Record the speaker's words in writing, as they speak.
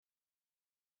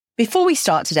Before we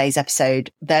start today's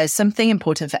episode, there's something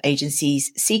important for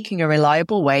agencies seeking a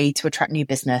reliable way to attract new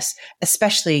business,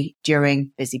 especially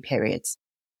during busy periods.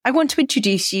 I want to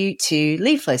introduce you to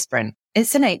Lead Flow Sprint.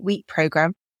 It's an 8-week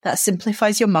program that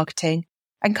simplifies your marketing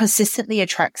and consistently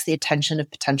attracts the attention of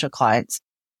potential clients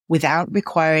without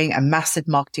requiring a massive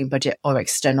marketing budget or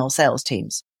external sales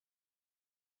teams.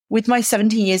 With my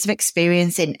 17 years of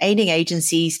experience in aiding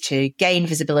agencies to gain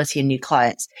visibility and new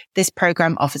clients, this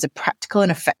program offers a practical and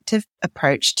effective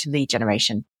approach to lead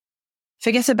generation.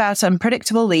 Forget about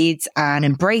unpredictable leads and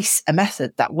embrace a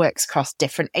method that works across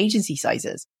different agency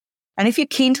sizes. And if you're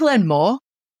keen to learn more,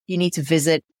 you need to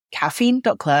visit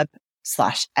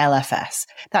caffeine.club/LFS.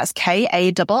 That's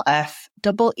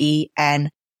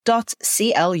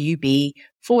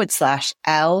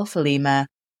KAFFEN.CLUB/L for Lima,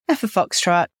 F for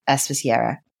Foxtrot, S for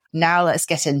Sierra. Now let's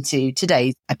get into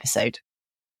today's episode.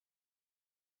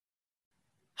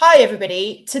 Hi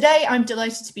everybody. Today I'm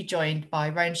delighted to be joined by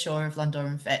Ryan Shaw of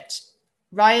Landor & Fitch.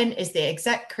 Ryan is the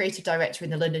Exec Creative Director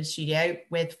in the London studio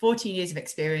with 14 years of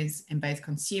experience in both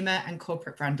consumer and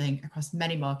corporate branding across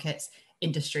many markets,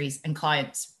 industries and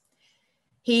clients.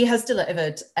 He has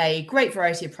delivered a great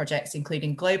variety of projects,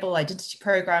 including global identity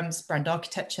programs, brand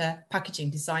architecture, packaging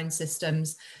design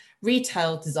systems,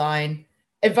 retail design,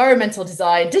 environmental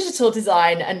design, digital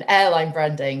design, and airline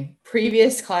branding.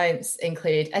 Previous clients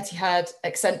include Etihad,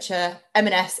 Accenture,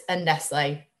 M&S, and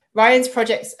Nestle. Ryan's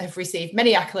projects have received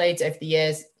many accolades over the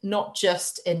years, not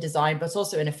just in design, but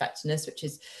also in effectiveness, which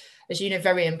is, as you know,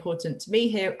 very important to me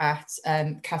here at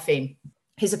Caffeine.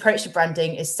 His approach to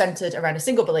branding is centered around a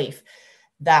single belief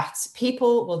that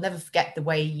people will never forget the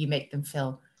way you make them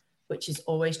feel, which is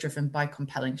always driven by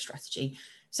compelling strategy.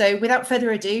 So without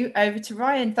further ado, over to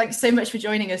Ryan. Thanks so much for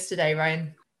joining us today,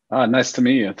 Ryan. Nice to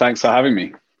meet you. Thanks for having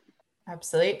me.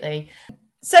 Absolutely.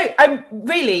 So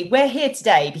we're here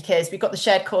today because we've got the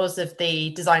shared cause of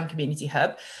the Design Community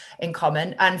Hub in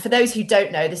common. And for those who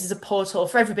don't know, this is a portal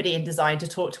for everybody in design to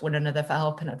talk to one another for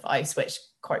help and advice, which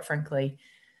quite frankly,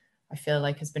 I feel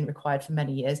like has been required for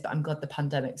many years, but I'm glad the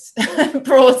pandemic's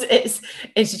brought its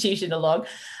institution along.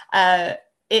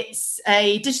 It's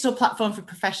a digital platform for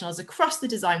professionals across the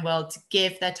design world to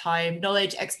give their time,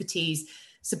 knowledge, expertise,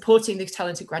 supporting the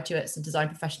talented graduates and design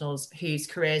professionals whose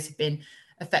careers have been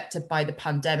affected by the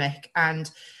pandemic. And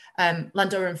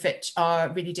Landor & Fitch are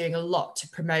really doing a lot to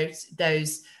promote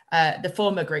those, the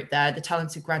former group there, the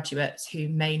talented graduates who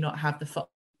may not have the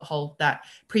foothold that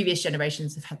previous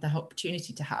generations have had the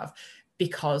opportunity to have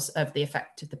because of the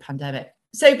effect of the pandemic.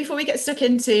 So before we get stuck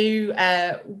into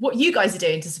what you guys are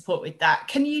doing to support with that,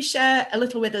 can you share a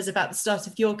little with us about the start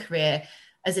of your career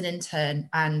as an intern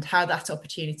and how that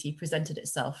opportunity presented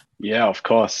itself? Yeah, of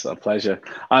course. A pleasure.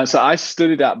 So I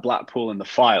studied at Blackpool in the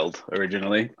Fylde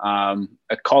originally.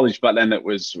 At college back then, it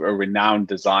was a renowned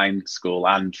design school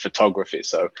and photography.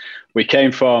 So we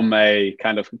came from a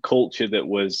kind of culture that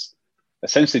was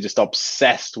essentially just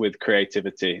obsessed with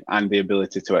creativity and the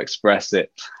ability to express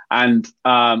it. And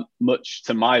much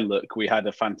to my luck, we had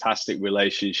a fantastic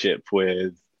relationship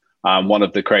with one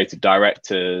of the creative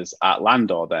directors at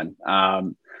Landor then.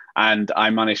 And I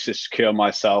managed to secure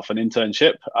myself an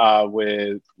internship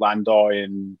with Landor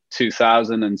in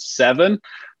 2007.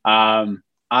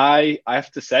 I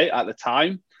have to say, at the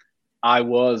time, I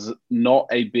was not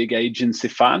a big agency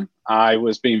fan. I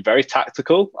was being very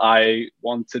tactical. I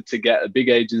wanted to get a big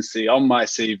agency on my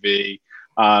CV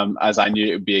as I knew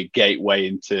it would be a gateway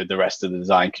into the rest of the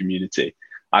design community.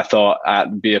 I thought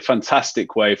it'd be a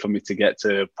fantastic way for me to get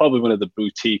to probably one of the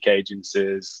boutique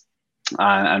agencies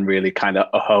and really kind of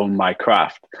hone my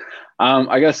craft.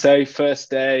 I gotta say,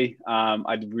 first day,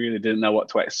 I really didn't know what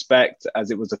to expect as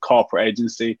it was a corporate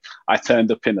agency. I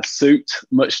turned up in a suit,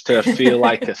 much to feel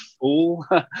like a fool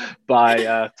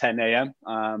by 10 a.m.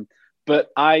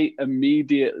 But I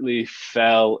immediately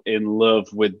fell in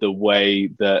love with the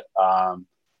way that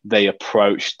they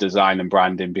approached design and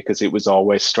branding because it was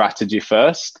always strategy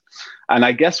first. And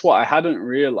I guess what I hadn't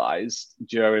realized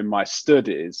during my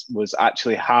studies was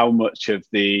actually how much of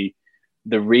the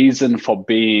reason for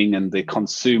being and the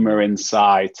consumer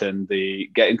insight and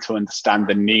the getting to understand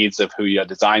the needs of who you're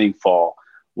designing for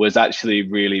was actually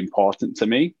really important to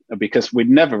me because we'd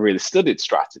never really studied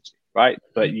strategy, right?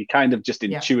 But you kind of just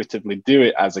intuitively do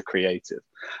it as a creative.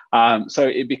 So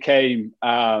it became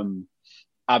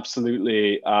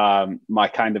absolutely my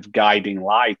kind of guiding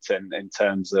light and in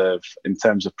terms of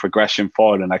progression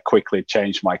forward, and I quickly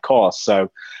changed my course.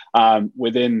 So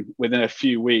within a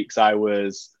few weeks, I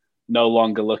was no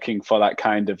longer looking for that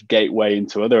kind of gateway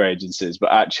into other agencies,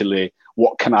 but actually,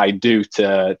 what can I do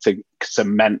to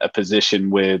cement a position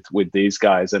with these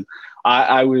guys? And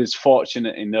I was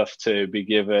fortunate enough to be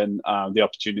given the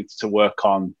opportunity to work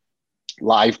on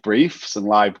live briefs and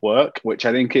live work, which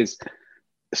I think is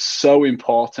so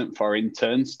important for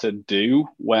interns to do,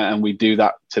 and we do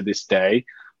that to this day,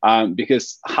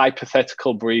 because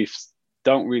hypothetical briefs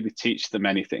don't really teach them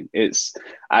anything. It's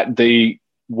at the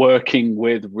working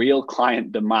with real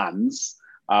client demands,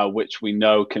 which we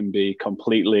know can be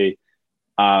completely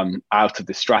out of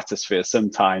the stratosphere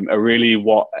sometime, are really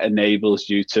what enables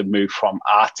you to move from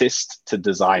artist to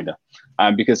designer,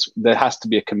 because there has to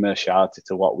be a commerciality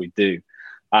to what we do.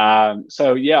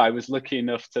 So yeah, I was lucky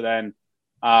enough to then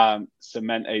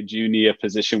cement a junior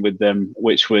position with them,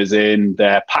 which was in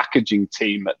their packaging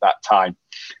team at that time.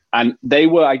 And they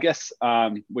were, I guess,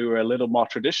 we were a little more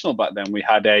traditional back then. We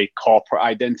had a corporate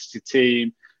identity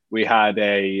team, we had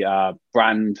a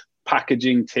brand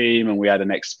packaging team, and we had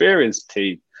an experience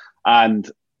team. And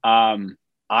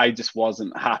I just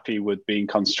wasn't happy with being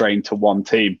constrained to one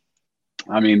team.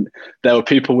 I mean, there were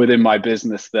people within my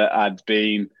business that had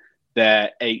been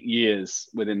there 8 years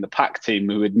within the pack team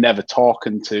who had never talk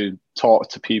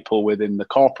to people within the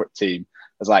corporate team.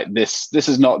 I was like, this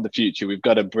is not the future. We've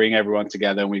got to bring everyone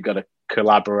together, and we've got to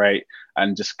collaborate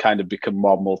and just kind of become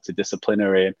more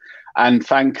multidisciplinary. And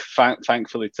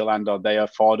thankfully to Landor, they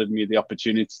afforded me the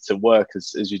opportunity to work,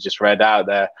 as you just read out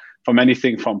there, from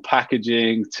anything from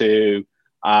packaging to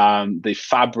the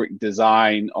fabric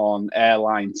design on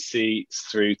airline seats,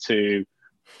 through to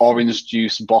orange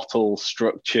juice bottle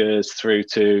structures, through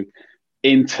to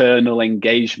internal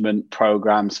engagement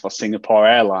programs for Singapore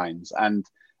Airlines. And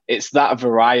it's that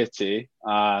variety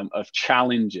of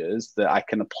challenges that I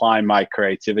can apply my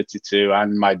creativity to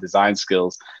and my design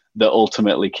skills that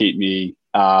ultimately keep me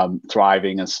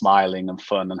thriving and smiling and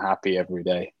fun and happy every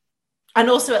day. And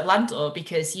also at Landor,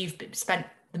 because you've spent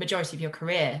the majority of your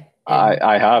career in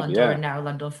I have, Landor, yeah. And now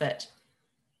Landor Fit.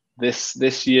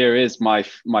 This year is my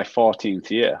 14th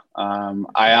year.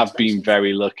 I have been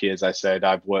very lucky, as I said.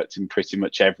 I've worked in pretty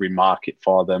much every market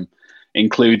for them,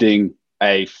 including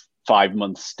a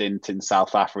 5-month stint in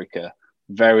South Africa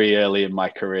very early in my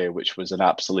career, which was an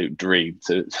absolute dream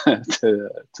to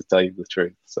tell you the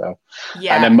truth. So,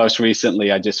 yeah. And then most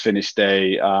recently, I just finished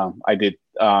I did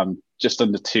just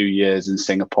under 2 years in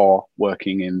Singapore,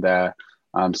 working in their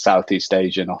Southeast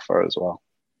Asian offer as well.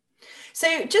 So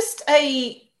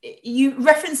you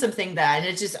referenced something there,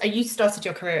 and you started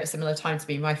your career at a similar time to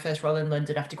me. My first role in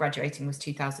London after graduating was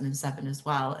 2007 as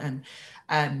well. And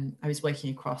I was working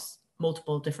across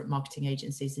multiple different marketing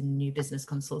agencies in a new business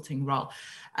consulting role.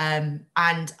 And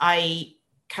I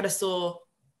kind of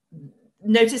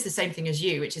noticed the same thing as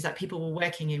you, which is that people were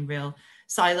working in real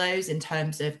silos in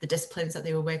terms of the disciplines that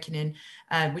they were working in,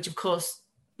 which of course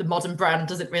the modern brand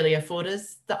doesn't really afford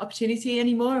us that opportunity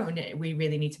anymore. And we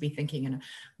really need to be thinking in a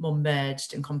more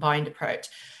merged and combined approach.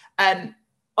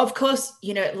 Of course,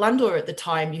 at Landor at the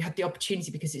time, you had the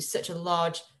opportunity, because it's such a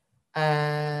large,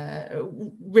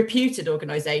 reputed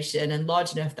organization, and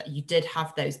large enough that you did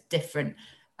have those different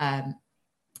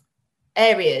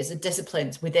areas and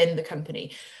disciplines within the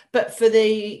company. But for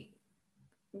the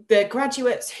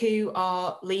graduates who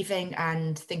are leaving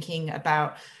and thinking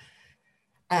about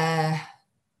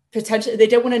potentially, they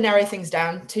don't want to narrow things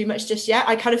down too much just yet.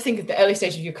 I kind of think of the early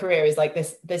stage of your career is like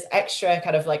this extra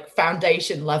kind of like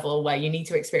foundation level where you need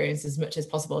to experience as much as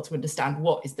possible to understand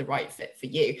what is the right fit for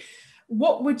you.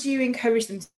 What would you encourage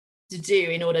them to do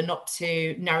in order not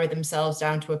to narrow themselves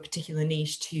down to a particular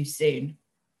niche too soon,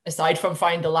 aside from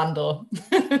find the Landor?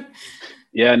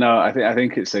 Yeah, no, I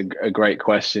think it's a great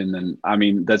question. And I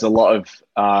mean, there's a lot of,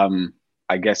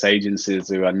 I guess, agencies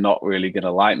who are not really going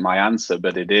to like my answer,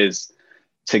 but it is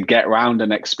to get around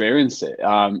and experience it.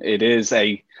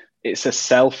 It's a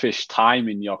selfish time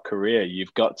in your career.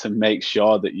 You've got to make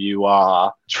sure that you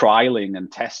are trialing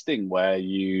and testing where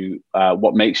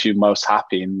what makes you most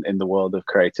happy in the world of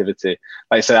creativity.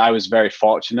 Like I said, I was very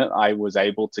fortunate. I was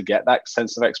able to get that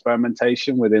sense of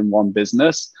experimentation within one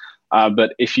business.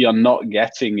 But if you're not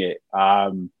getting it,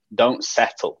 don't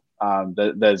settle.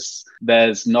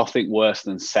 There's nothing worse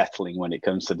than settling when it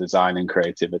comes to design and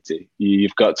creativity.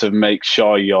 You've got to make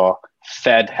sure you're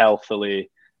fed healthily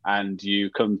and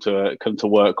you come to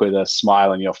work with a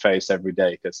smile on your face every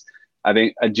day. Because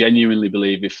I genuinely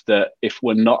believe if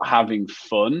we're not having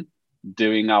fun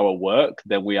doing our work,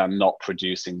 then we are not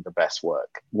producing the best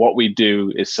work. What we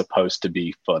do is supposed to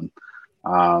be fun.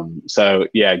 So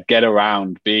yeah, get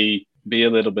around, be a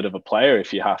little bit of a player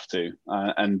if you have to,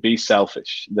 and be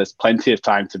selfish. There's plenty of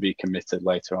time to be committed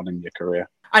later on in your career.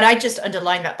 And I just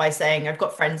underline that by saying I've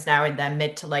got friends now in their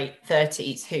mid to late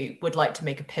 30s who would like to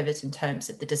make a pivot in terms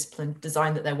of the discipline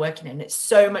design that they're working in. It's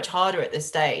so much harder at this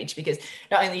stage because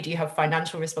not only do you have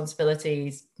financial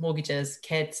responsibilities, mortgages,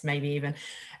 kids, maybe even,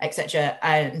 etc.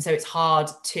 And so it's hard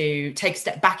to take a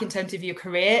step back in terms of your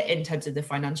career, in terms of the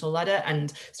financial ladder,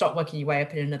 and start working your way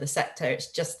up in another sector.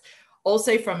 It's just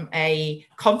also from a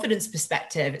confidence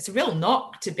perspective, it's a real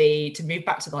knock to move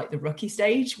back to like the rookie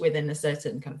stage within a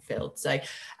certain kind of field. So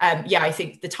yeah, I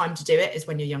think the time to do it is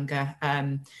when you're younger,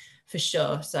 for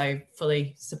sure. So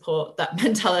fully support that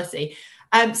mentality.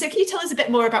 So can you tell us a bit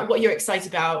more about what you're excited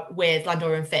about with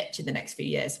Landor and Fitch in the next few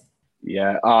years?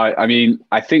 Yeah, I mean,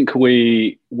 I think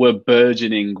we were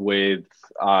burgeoning with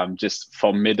just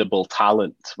formidable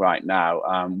talent right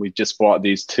now. We've just brought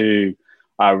these two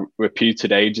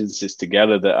reputed agencies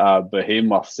together that are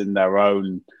behemoths in their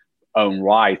own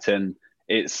right, and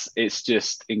it's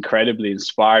just incredibly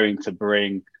inspiring to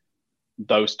bring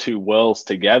those two worlds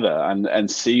together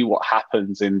and see what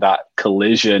happens in that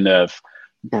collision of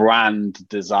brand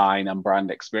design and brand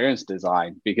experience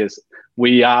design. Because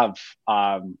we have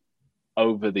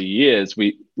over the years,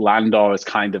 Landor has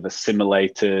kind of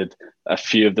assimilated a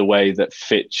few of the way that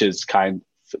Fitch has kind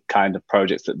of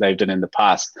projects that they've done in the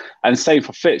past. And same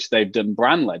for Fitch, they've done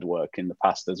brand-led work in the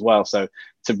past as well. So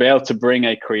to be able to bring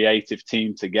a creative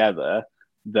team together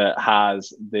that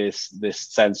has this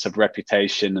sense of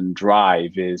reputation and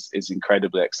drive is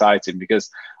incredibly exciting,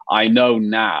 because I know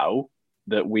now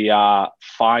that we are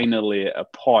finally at a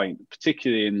point,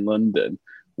 particularly in London,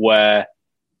 where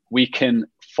we can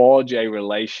forge a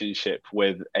relationship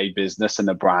with a business and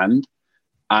a brand.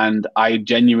 And I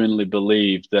genuinely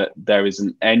believe that there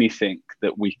isn't anything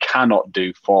that we cannot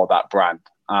do for that brand.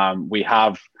 We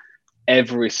have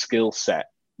every skill set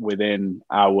within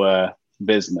our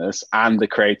business and the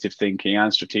creative thinking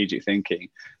and strategic thinking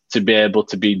to be able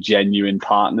to be genuine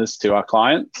partners to our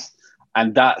clients.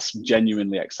 And that's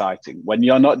genuinely exciting. When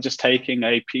you're not just taking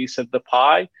a piece of the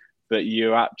pie, but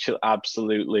you're actually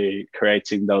absolutely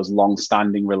creating those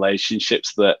long-standing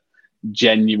relationships that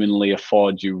genuinely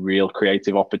afford you real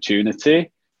creative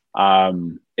opportunity.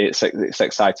 It's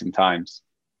exciting times.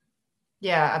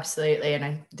 Yeah, absolutely.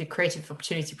 And the creative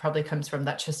opportunity probably comes from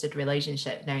that trusted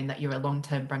relationship, knowing that you're a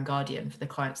long-term brand guardian for the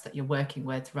clients that you're working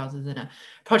with, rather than a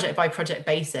project by project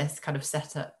basis kind of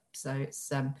setup. So it's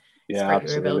great you're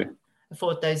able to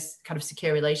afford those kind of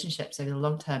secure relationships over the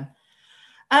long term.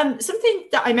 Something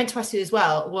that I meant to ask you as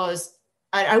well was,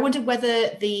 I wondered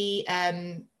whether the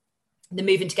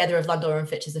moving together of Landor and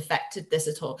Fitch has affected this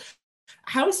at all.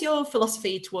 How has your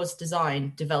philosophy towards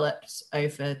design developed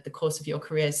over the course of your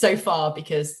career so far?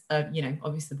 Because,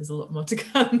 obviously there's a lot more to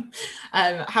come.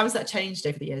 How has that changed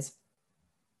over the years?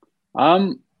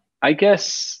 I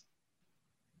guess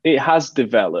it has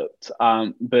developed,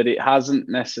 but it hasn't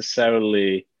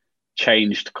necessarily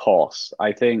changed course.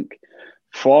 I think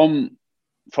from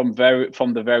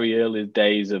the very early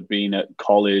days of being at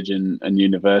college and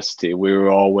university, we were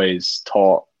always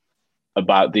taught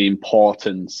about the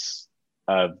importance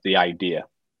of the idea,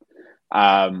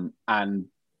 and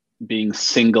being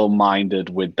single-minded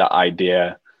with that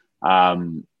idea.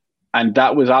 And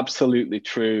that was absolutely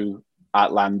true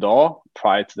at Landor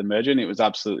prior to the merger, and it was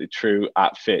absolutely true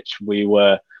at Fitch. We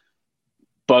were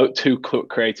both two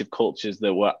creative cultures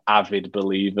that were avid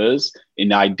believers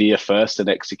in idea first and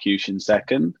execution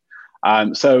second.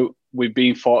 So we've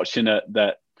been fortunate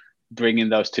that bringing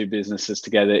those two businesses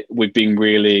together, we've been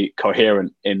really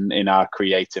coherent in our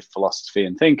creative philosophy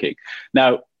and thinking.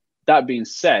 Now, that being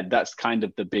said, that's kind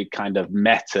of the big kind of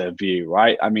meta view,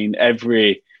 right? I mean,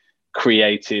 every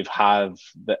creative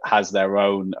has their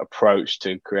own approach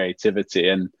to creativity.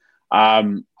 And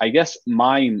I guess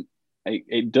mine,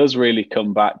 it does really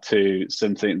come back to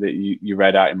something that you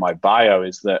read out in my bio,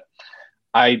 is that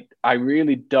I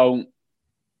really don't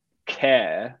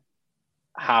care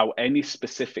how any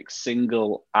specific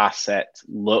single asset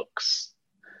looks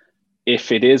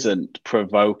if it isn't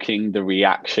provoking the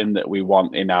reaction that we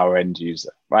want in our end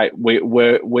user, right?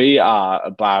 We are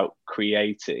about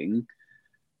creating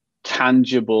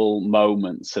tangible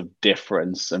moments of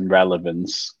difference and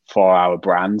relevance for our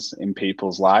brands in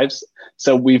people's lives.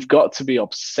 So we've got to be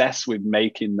obsessed with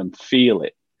making them feel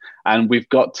it. And we've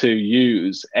got to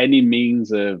use any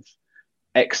means of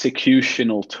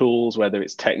executional tools, whether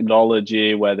it's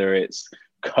technology, whether it's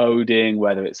coding,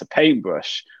 whether it's a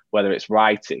paintbrush, whether it's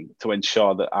writing, to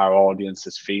ensure that our audience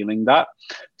is feeling that.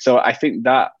 So I think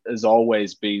that has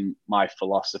always been my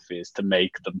philosophy, is to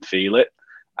make them feel it.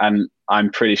 And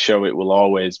I'm pretty sure it will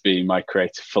always be my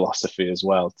creative philosophy as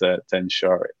well to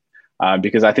ensure it.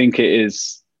 Because I think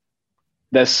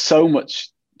there's so much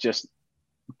just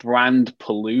brand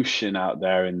pollution out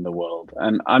there in the world.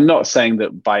 And I'm not saying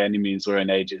that by any means we're an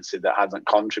agency that hasn't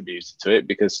contributed to it,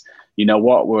 because you know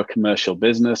what, we're a commercial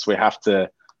business. We have to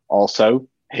also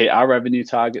hit our revenue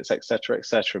targets, et cetera, et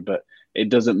cetera. But it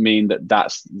doesn't mean that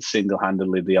that's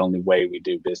single-handedly the only way we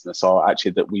do business, or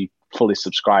actually that we fully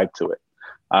subscribe to it.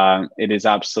 It is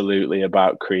absolutely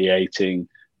about creating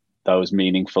those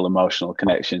meaningful emotional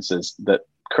connections that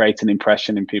create an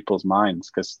impression in people's minds,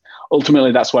 because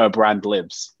ultimately that's where a brand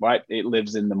lives, right? It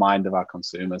lives in the mind of our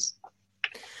consumers.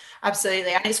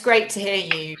 Absolutely. And it's great to hear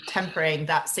you tempering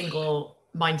that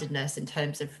single-mindedness in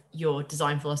terms of your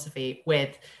design philosophy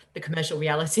with the commercial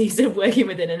realities of working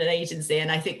within an agency.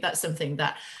 And I think that's something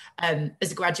that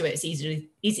as a graduate, it's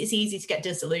easy to get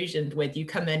disillusioned with. You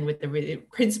come in with the really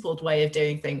principled way of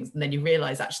doing things, and then you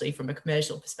realize actually from a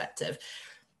commercial perspective,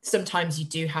 sometimes you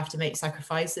do have to make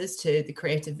sacrifices to the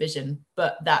creative vision,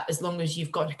 but that as long as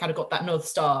you've got that North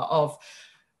Star of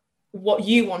what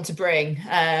you want to bring,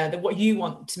 what you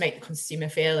want to make the consumer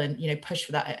feel, and, you know, push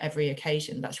for that at every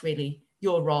occasion, that's really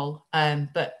your role.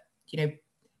 But, you know,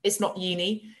 it's not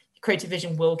uni. Creative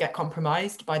vision will get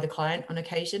compromised by the client on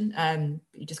occasion.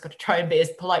 You just got to try and be as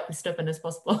polite and stubborn as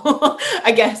possible.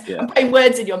 I guess. Yeah. I'm putting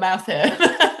words in your mouth here.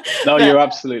 No, you're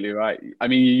absolutely right. I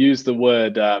mean, you used the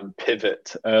word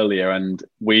pivot earlier, and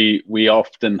we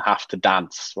often have to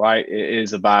dance, right? It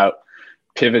is about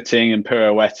pivoting and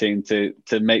pirouetting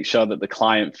to make sure that the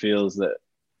client feels that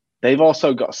they've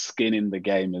also got skin in the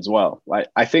game as well. Like,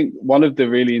 I think one of the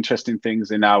really interesting things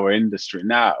in our industry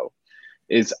now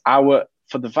is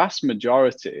for the vast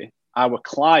majority, our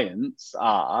clients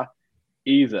are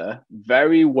either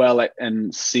very well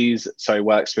experienced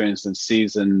and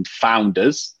seasoned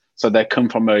founders. So they come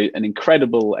from an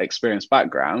incredible experienced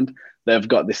background. They've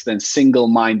got this then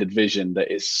single-minded vision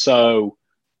that is so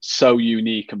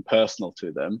unique and personal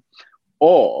to them.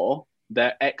 Or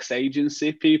they're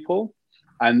ex-agency people,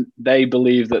 and they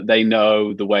believe that they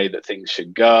know the way that things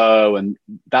should go. And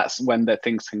that's when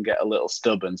things can get a little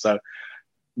stubborn. So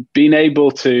being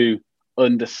able to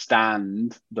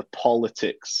understand the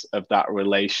politics of that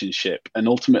relationship, and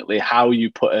ultimately how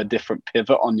you put a different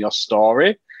pivot on your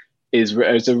story, is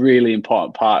a really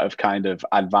important part of kind of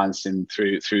advancing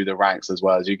through the ranks. As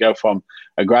well as you go from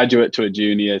a graduate to a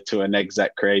junior to an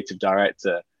exec creative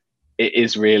director, it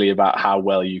is really about how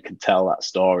well you can tell that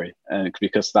story, and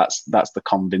because that's the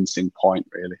convincing point,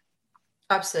 really.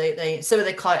 Absolutely. Some of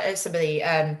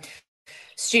the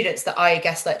students that I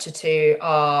guest lecture to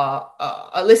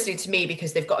are listening to me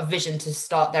because they've got a vision to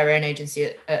start their own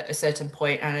agency at a certain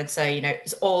point. And I'd say, you know,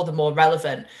 it's all the more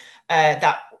relevant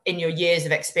that in your years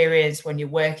of experience, when you're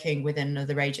working within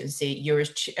another agency, you're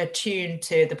as attuned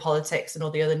to the politics and all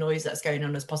the other noise that's going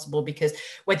on as possible, because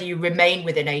whether you remain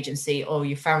within agency or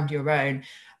you found your own,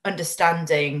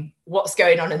 understanding what's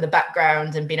going on in the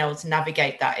background and being able to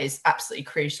navigate that is absolutely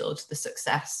crucial to the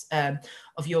success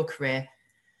of your career.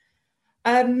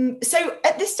 So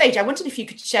at this stage, I wondered if you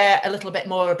could share a little bit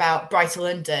more about Brighter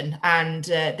London and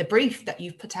the brief that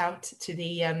you've put out to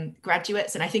the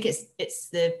graduates. And I think it's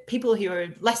the people who are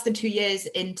less than 2 years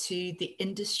into the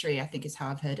industry, I think is how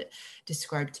I've heard it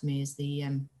described to me, as the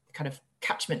kind of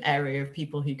catchment area of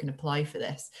people who can apply for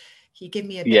this. Can you give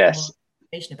me a bit more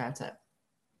information about it?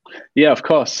 Yeah, of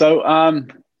course. So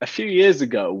a few years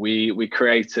ago, we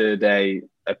created a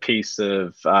piece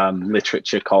of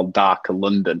literature called Darker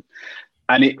London.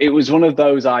 And it was one of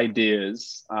those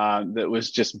ideas that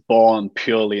was just born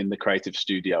purely in the creative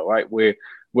studio, right? We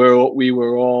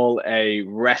were all a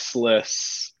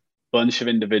restless bunch of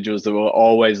individuals that were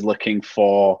always looking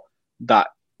for that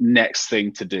next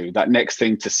thing to do, that next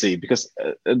thing to see. Because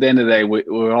at the end of the day,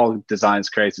 we're all designers,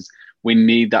 creators. We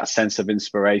need that sense of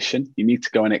inspiration. You need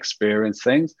to go and experience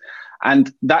things.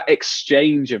 And that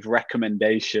exchange of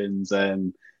recommendations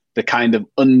and the kind of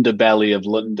underbelly of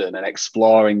London, and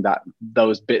exploring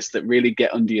those bits that really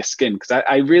get under your skin. Because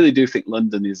I really do think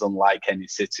London is unlike any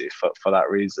city for that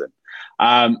reason.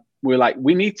 We're like,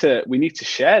 we need to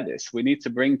share this. We need to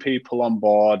bring people on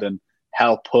board and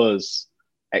help us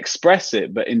express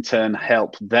it, but in turn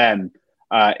help them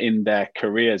in their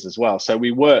careers as well. So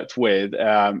we worked with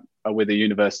a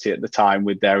university at the time,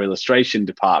 with their illustration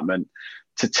department,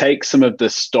 to take some of the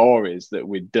stories that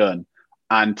we'd done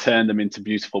and turn them into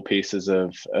beautiful pieces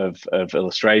of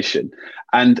illustration.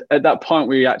 And at that point,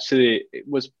 it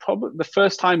was probably the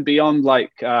first time beyond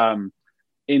like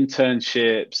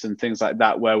internships and things like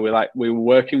that, where we were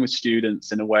working with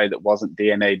students in a way that wasn't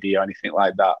D&AD or anything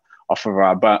like that off of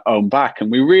our own back. And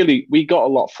we got a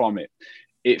lot from it.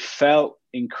 It felt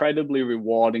incredibly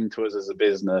rewarding to us as a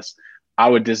business.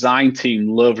 our design team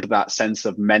loved that sense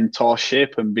of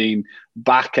mentorship and being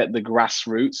back at the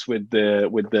grassroots with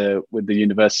the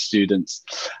university students.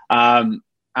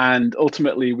 And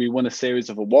ultimately, we won a series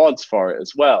of awards for it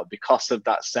as well because of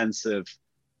that sense of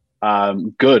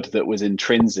good that was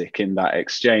intrinsic in that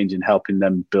exchange and helping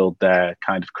them build their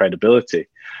kind of credibility.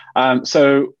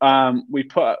 So we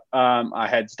put our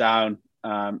heads down,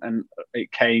 and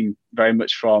it came very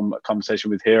much from a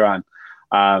conversation with Hiran,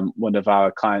 one of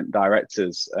our client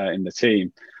directors in the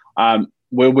team.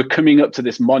 We're coming up to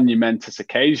this monumentous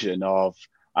occasion of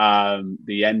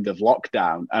the end of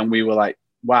lockdown, and we were like,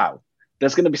 wow,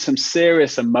 there's going to be some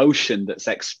serious emotion that's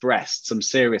expressed, some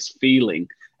serious feeling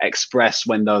expressed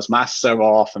when those masks are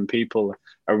off and people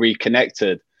are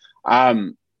reconnected.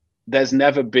 There's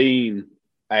never been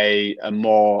a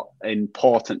more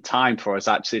important time for us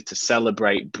actually to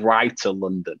celebrate brighter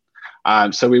London.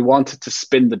 So we wanted to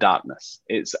spin the darkness.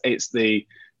 It's the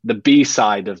B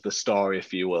side of the story,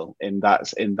 if you will, in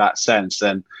that sense.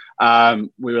 And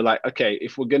we were like, okay,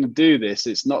 if we're going to do this,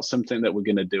 it's not something that we're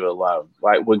going to do alone,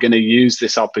 right? We're going to use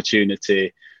this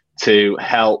opportunity to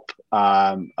help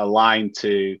align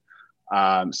to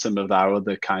some of our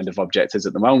other kind of objectives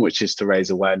at the moment, which is to raise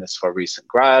awareness for recent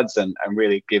grads and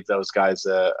really give those guys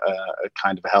a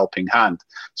kind of a helping hand.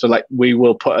 So like we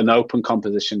will put an open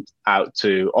composition out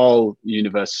to all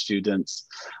university students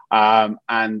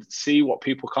and see what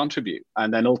people contribute,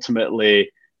 and then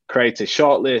ultimately create a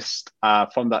shortlist.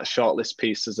 From that shortlist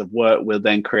pieces of work, we'll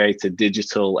then create a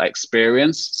digital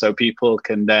experience so people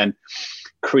can then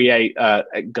create,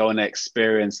 go and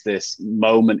experience this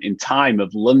moment in time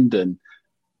of London,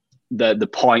 the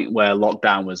point where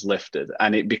lockdown was lifted,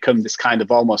 and it become this kind of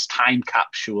almost time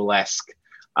capsule-esque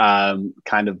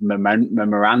kind of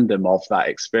memorandum of that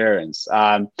experience.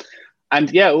 And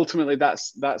yeah, ultimately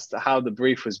that's how the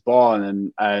brief was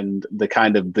born, and the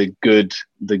kind of the good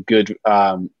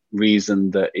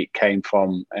reason that it came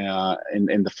from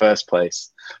in the first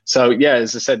place. So yeah,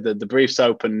 as I said, the brief's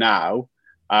open now.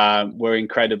 We're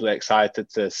incredibly excited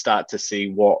to start to see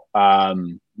what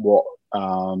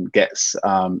gets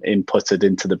inputted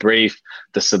into the brief,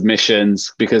 the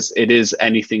submissions, because it is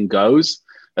anything goes.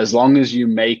 As long as you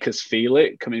make us feel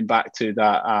it, coming back to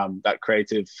that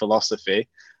creative philosophy,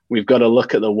 we've got to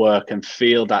look at the work and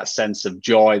feel that sense of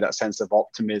joy, that sense of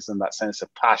optimism, that sense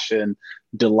of passion,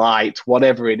 delight,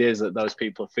 whatever it is that those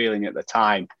people are feeling at the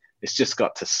time. It's just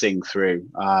got to sing through,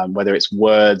 whether it's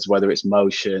words, whether it's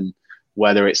motion,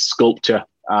 whether it's sculpture.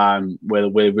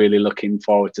 We're really looking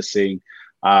forward to seeing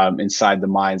inside the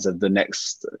minds of the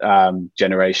next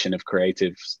generation of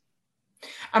creatives.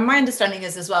 And my understanding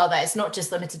is as well that it's not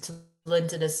just limited to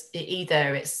London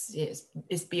either.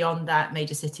 It's beyond that.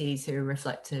 Major cities who are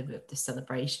reflective of this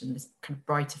celebration, this kind of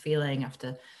brighter feeling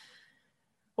after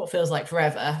what feels like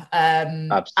forever.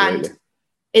 Absolutely. And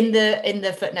in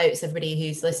the footnotes, everybody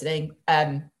who's listening,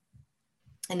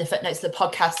 in the footnotes of the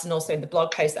podcast and also in the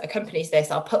blog post that accompanies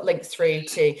this, I'll put links through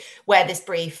to where this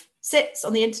brief sits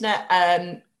on the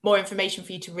internet, more information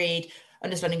for you to read,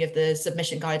 understanding of the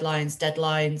submission guidelines,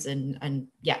 deadlines, and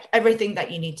yeah, everything that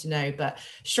you need to know. But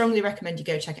strongly recommend you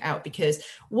go check it out, because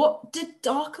what did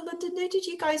Darker London do? Did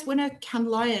you guys win a Cannes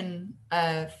Lion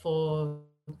for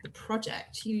the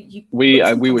project? We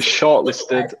were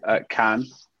shortlisted at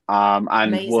Cannes. And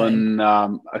Amazing.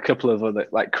 won a couple of other,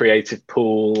 like Creative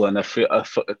Pool and a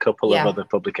couple of other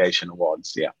publication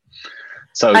awards. Yeah.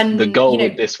 So the goal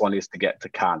with this one is to get to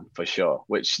Cannes for sure,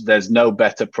 which there's no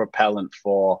better propellant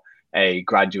for a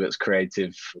graduate's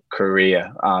creative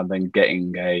career than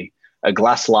getting a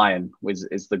Glass Lion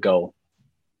is the goal.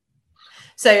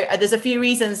 So there's a few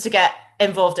reasons to get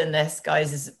involved in this,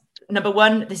 guys. Number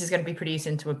one, this is going to be produced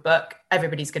into a book.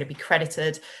 Everybody's going to be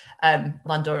credited.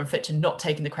 Landor and Fitch are not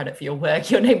taking the credit for your work.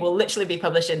 Your name will literally be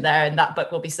published in there, and that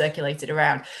book will be circulated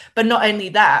around. But not only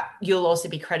that, you'll also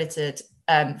be credited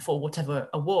for whatever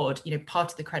award,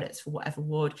 part of the credits for whatever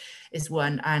award is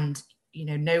won. And,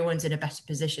 no one's in a better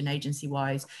position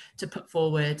agency-wise to put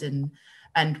forward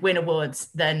and win awards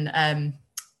than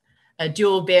a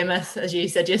dual behemoth, as you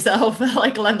said yourself,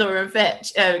 like Landor and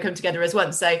Fitch come together as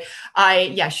one. So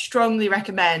I strongly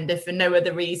recommend, if for no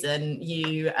other reason,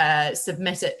 you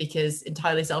submit it, because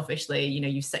entirely selfishly,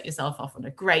 you set yourself off on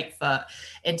a great foot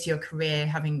into your career,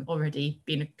 having already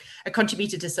been a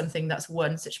contributor to something that's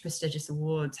won such prestigious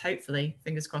awards, hopefully,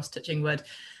 fingers crossed, touching wood.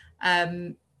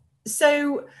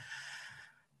 So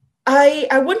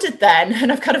I wondered then,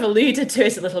 and I've kind of alluded to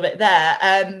it a little bit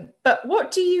there, but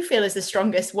what do you feel is the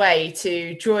strongest way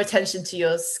to draw attention to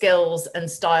your skills and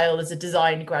style as a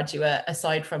design graduate,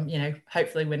 aside from,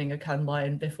 hopefully winning a Cannes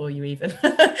Lion before you even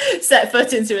set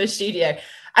foot into a studio?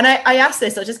 And I asked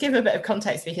this, I'll just give a bit of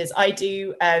context because I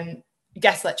do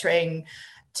guest lecturing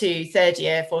to third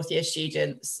year, fourth year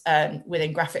students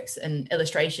within graphics and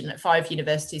illustration at 5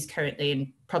 universities currently,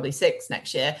 and probably 6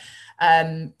 next year,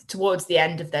 towards the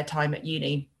end of their time at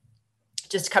uni,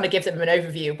 just to kind of give them an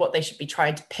overview of what they should be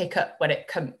trying to pick up when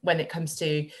it comes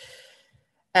to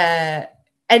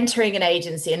entering an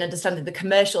agency and understanding the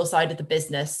commercial side of the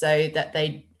business, so that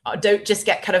they don't just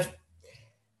get kind of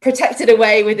protected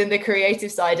away within the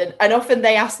creative side. And often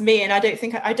they ask me, and I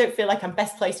don't feel like I'm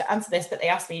best placed to answer this, but they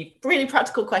ask me really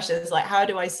practical questions like, how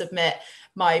do I submit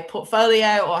my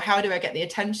portfolio, or how do I get the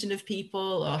attention of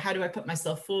people, or how do I put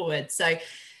myself forward? So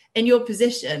in your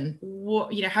position,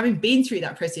 what, having been through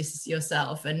that process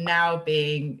yourself and now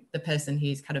being the person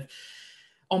who's kind of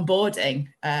onboarding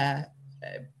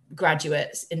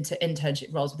graduates into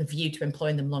internship roles with a view to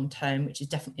employing them long term, which is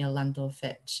definitely a Landor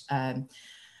Fitch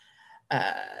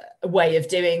way of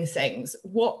doing things.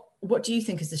 What do you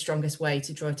think is the strongest way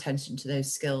to draw attention to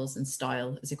those skills and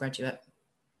style as a graduate?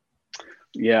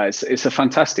 Yeah, it's a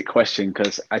fantastic question,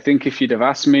 because I think if you'd have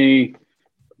asked me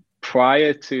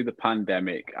prior to the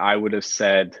pandemic, I would have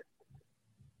said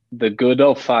the good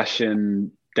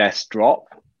old-fashioned desk drop,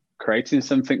 creating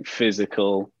something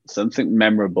physical, something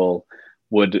memorable,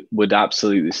 would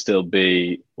absolutely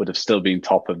would have still been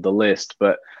top of the list.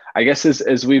 But I guess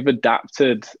as we've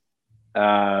adapted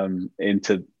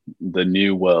into the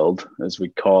new world, as we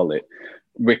call it,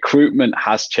 recruitment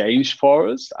has changed for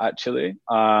us, actually,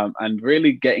 and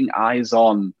really getting eyes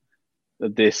on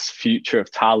this future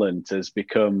of talent has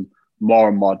become more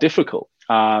and more difficult.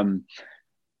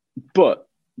 But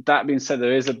that being said,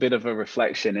 there is a bit of a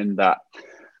reflection in that,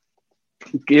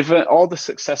 given all the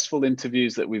successful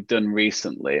interviews that we've done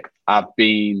recently have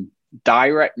been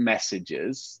direct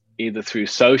messages, either through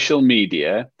social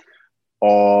media,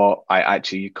 or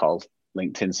you call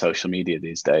LinkedIn social media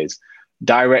these days,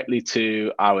 directly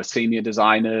to our senior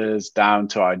designers, down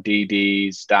to our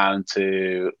DDs, down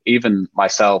to even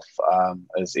myself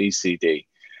as ECD.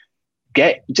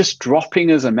 Just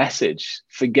dropping us a message.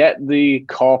 Forget the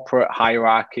corporate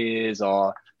hierarchies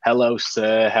or hello,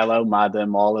 sir, hello,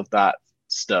 madam, all of that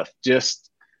stuff. Just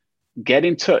get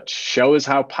in touch. Show us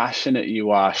how passionate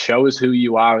you are. Show us who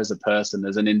you are as a person,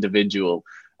 as an individual,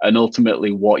 and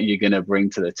ultimately what you're going to bring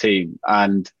to the team.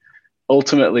 And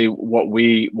ultimately, what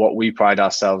we pride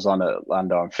ourselves on at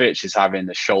Landor and Fitch is having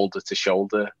a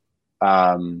shoulder-to-shoulder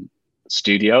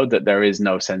studio, that there is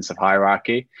no sense of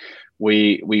hierarchy.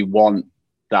 We want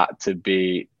that to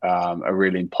be a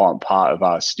really important part of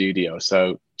our studio.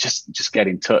 So just get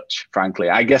in touch, frankly.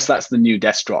 I guess that's the new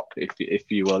desk drop, if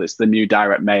you will. It's the new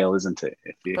direct mail, isn't it?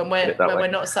 When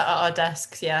we're not sat at our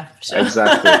desks, yeah, for sure.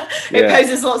 Exactly. It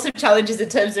poses lots of challenges in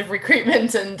terms of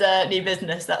recruitment and new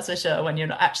business, that's for sure, when you're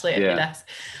not actually at your desk.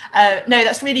 No,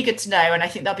 that's really good to know. And I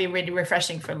think that'll be really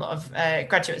refreshing for a lot of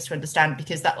graduates to understand,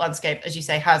 because that landscape, as you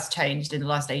say, has changed in the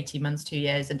last 18 months, 2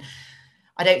 years. And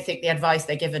I don't think the advice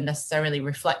they're given necessarily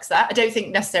reflects that. I don't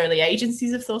think necessarily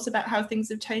agencies have thought about how things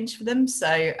have changed for them.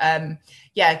 So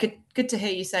good to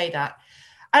hear you say that.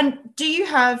 And do you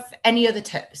have any other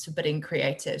tips for budding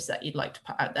creatives that you'd like to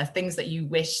put out there? Things that you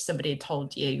wish somebody had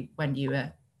told you when you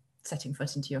were setting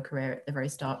foot into your career at the very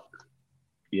start?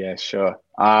 Yeah, sure.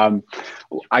 I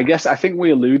think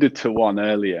we alluded to one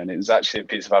earlier, and it was actually a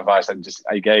piece of advice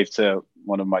I gave to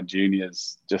one of my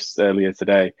juniors just earlier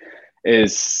today,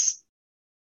 is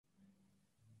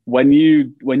when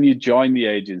you join the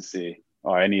agency,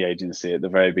 or any agency at the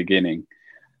very beginning,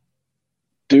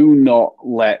 do not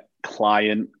let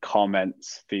client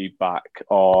comments, feedback,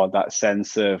 or that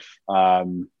sense of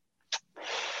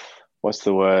what's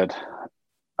the word?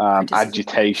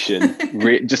 Agitation.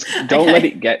 Just don't let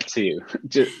it get to you.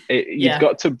 You've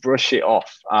got to brush it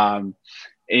off.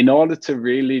 In order to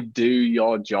really do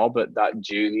your job at that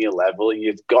junior level,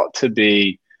 you've got to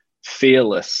be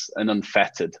fearless and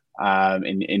unfettered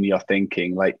in your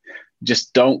thinking. Like,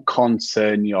 just don't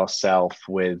concern yourself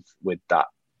with that.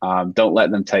 Don't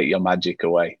let them take your magic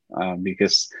away,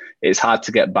 because it's hard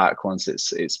to get back once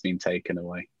it's been taken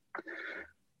away.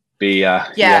 You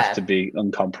have to be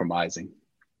uncompromising.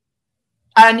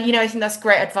 And, I think that's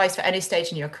great advice for any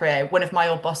stage in your career. One of my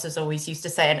old bosses always used to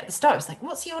say, and at the start, I was like,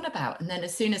 what's he on about? And then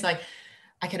as soon as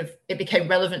it became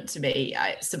relevant to me,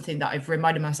 it's something that I've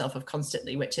reminded myself of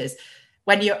constantly, which is,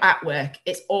 when you're at work,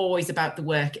 it's always about the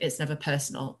work. It's never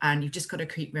personal. And you've just got to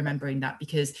keep remembering that,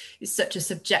 because it's such a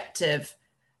subjective,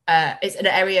 it's an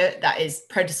area that is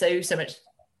prone to so much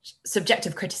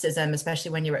subjective criticism, especially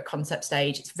when you're at concept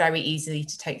stage. It's very easy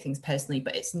to take things personally,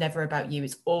 but it's never about you.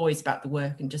 It's always about the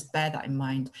work, and just bear that in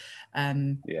mind.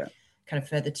 Because kind of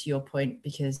further to your point,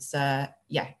 because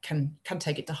can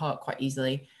take it to heart quite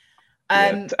easily.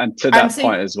 And to that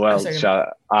point as well,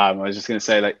 I was just going to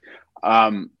say,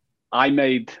 I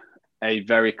made a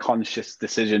very conscious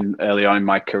decision early on in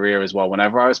my career as well.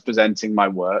 Whenever I was presenting my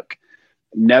work,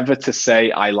 never to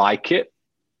say I like it.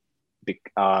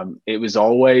 It was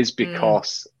always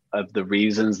because of the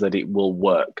reasons that it will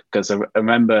work. Because I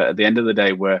remember, at the end of the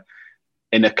day, we're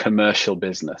in a commercial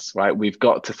business, right? We've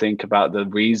got to think about the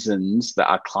reasons that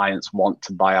our clients want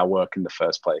to buy our work in the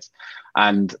first place.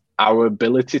 And our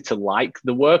ability to like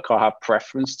the work or have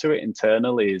preference to it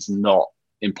internally is not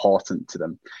important to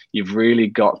them. You've really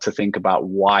got to think about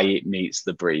why it meets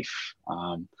the brief.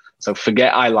 So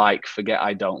forget I like, forget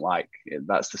I don't like.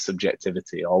 That's the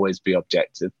subjectivity. Always be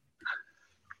objective.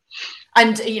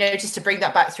 And, just to bring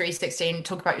that back 316,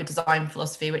 talk about your design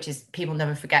philosophy, which is people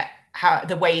never forget how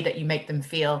the way that you make them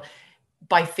feel.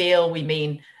 By feel, we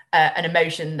mean an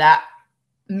emotion that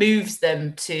moves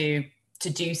them to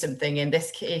do something. In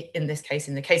this case,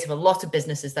 in the case of a lot of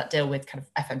businesses that deal with kind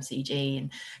of FMCG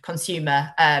and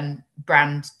consumer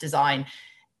brand design,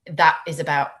 that is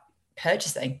about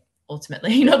purchasing.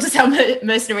 Ultimately, not to sound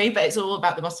mercenary, but it's all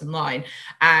about the bottom line.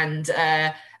 And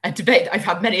a debate that I've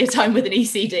had many a time with an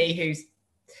ECD who's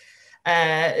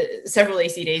several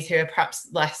ECDs who are perhaps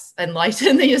less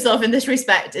enlightened than yourself in this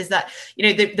respect is that,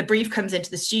 the brief comes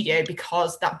into the studio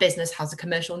because that business has a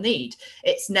commercial need.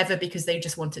 It's never because they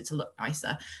just want it to look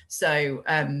nicer. So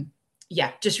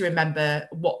just remember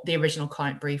what the original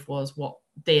client brief was, what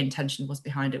the intention was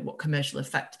behind it, what commercial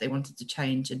effect they wanted to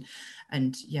change, and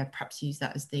perhaps use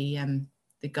that as the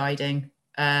guiding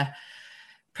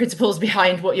principles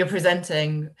behind what you're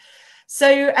presenting. So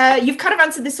you've kind of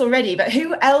answered this already, but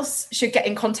who else should get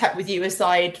in contact with you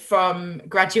aside from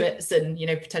graduates and,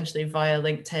 potentially via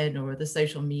LinkedIn or the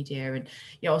social media, and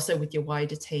also with your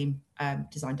wider team,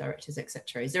 design directors,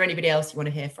 etc.? Is there anybody else you want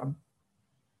to hear from?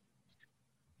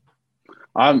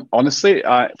 Honestly,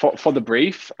 for the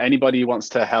brief, anybody who wants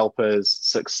to help us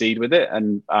succeed with it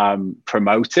and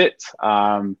promote it,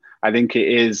 I think it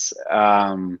is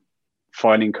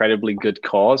for an incredibly good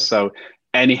cause. So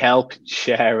any help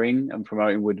sharing and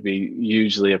promoting would be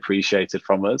hugely appreciated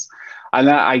from us. And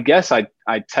I guess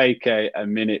I'd take a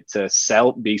minute to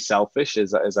be selfish,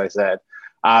 as I said.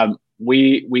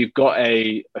 We've got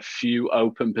a few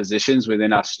open positions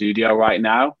within our studio right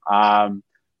now.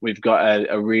 We've got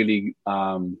a really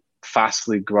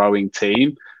fastly growing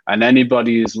team, and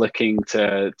anybody who's looking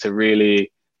to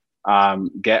really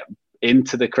get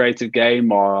into the creative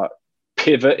game or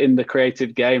pivot in the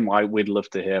creative game, we'd love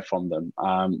to hear from them.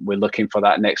 We're looking for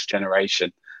that next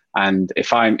generation, and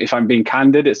if I'm being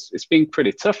candid, it's been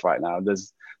pretty tough right now.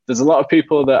 There's a lot of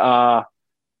people that are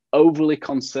overly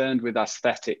concerned with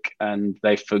aesthetic, and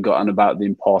they've forgotten about the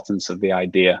importance of the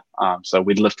idea. So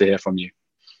we'd love to hear from you.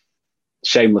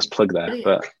 Shameless plug there,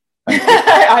 but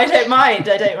I don't mind.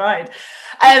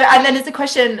 And then there's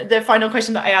the final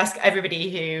question that I ask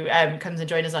everybody who comes and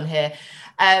joins us on here.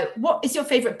 What is your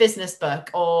favorite business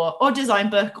book or design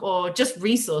book, or just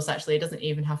resource? Actually, it doesn't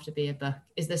even have to be a book.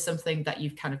 Is there something that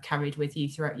you've kind of carried with you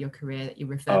throughout your career that you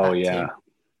refer back to?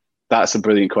 That's a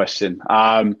brilliant question.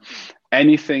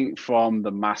 Anything from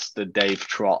the master Dave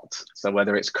Trott. So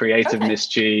whether it's Creative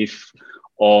Mischief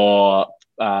or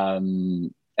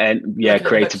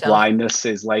Creative Blindness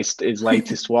is his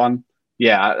latest one.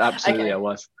 Yeah, absolutely. Okay. I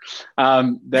was.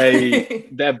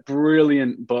 They're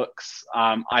brilliant books.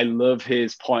 I love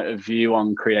his point of view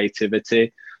on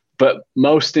creativity, but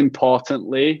most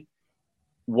importantly,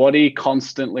 what he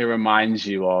constantly reminds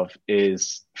you of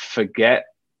is forget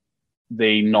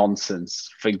the nonsense,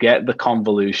 forget the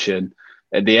convolution.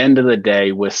 At the end of the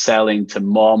day, we're selling to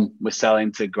mom, we're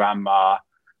selling to grandma,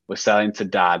 we're selling to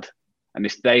dad. And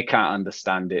if they can't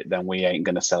understand it, then we ain't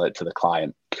going to sell it to the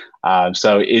client.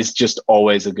 So it's just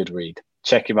always a good read.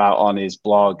 Check him out on his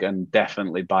blog and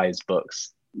definitely buy his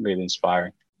books. Really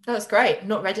inspiring. That's great. I've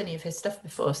not read any of his stuff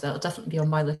before, so that'll definitely be on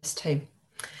my list too.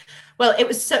 Well, it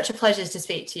was such a pleasure to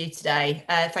speak to you today.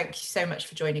 Thank you so much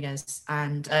for joining us.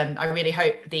 And I really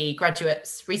hope the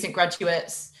recent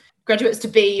graduates to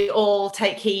be all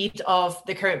take heed of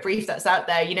the current brief that's out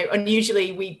there.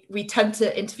 Unusually we tend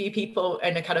to interview people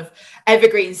in a kind of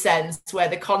evergreen sense where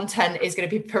the content is going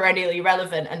to be perennially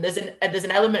relevant. And there's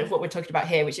an element of what we're talking about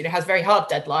here, which has very hard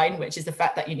deadline, which is the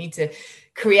fact that you need to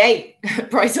create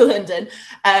Brighter London.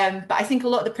 But I think a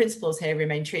lot of the principles here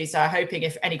remain true. So I'm hoping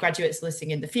if any graduates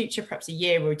listening in the future, perhaps a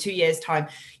year or 2 years time,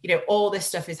 all this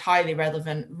stuff is highly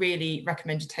relevant. Really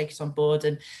recommend you take it on board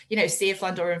and, see if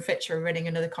Landor and Fitch are running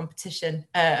another competition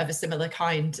of a similar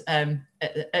kind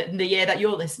in the year that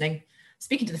you're listening.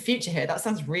 speaking to the future here. That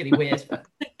sounds really weird. But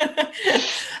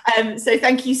so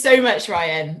thank you so much,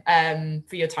 Ryan,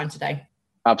 for your time today.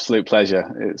 Absolute pleasure.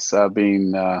 It's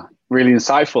been really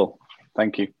insightful.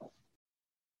 Thank you.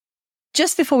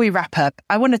 Just before we wrap up,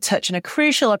 I want to touch on a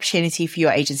crucial opportunity for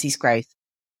your agency's growth.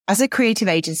 As a creative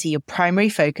agency, your primary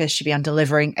focus should be on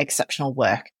delivering exceptional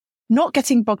work, not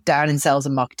getting bogged down in sales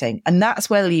and marketing. And that's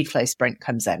where Leadflow Sprint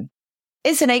comes in.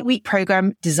 It's an 8-week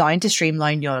program designed to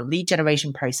streamline your lead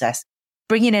generation process,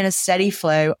 bringing in a steady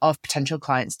flow of potential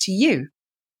clients to you.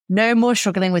 No more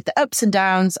struggling with the ups and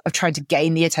downs of trying to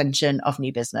gain the attention of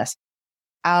new business.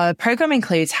 Our program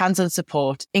includes hands-on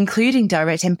support, including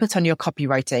direct input on your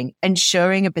copywriting,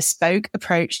 ensuring a bespoke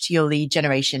approach to your lead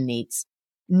generation needs.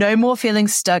 No more feeling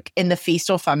stuck in the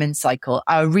feast or famine cycle.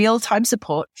 Our real-time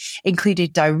support, including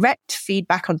direct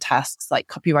feedback on tasks like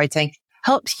copywriting,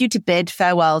 helps you to bid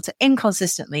farewell to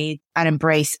inconsistent leads and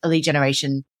embrace a lead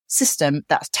generation system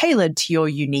that's tailored to your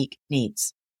unique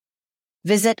needs.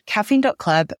 Visit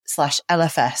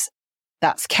caffeine.club/LFS.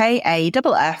 That's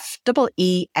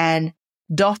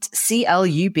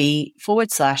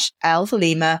KAFFEN.CLUB/L for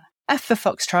Lima, F for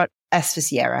Foxtrot, S for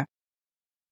Sierra.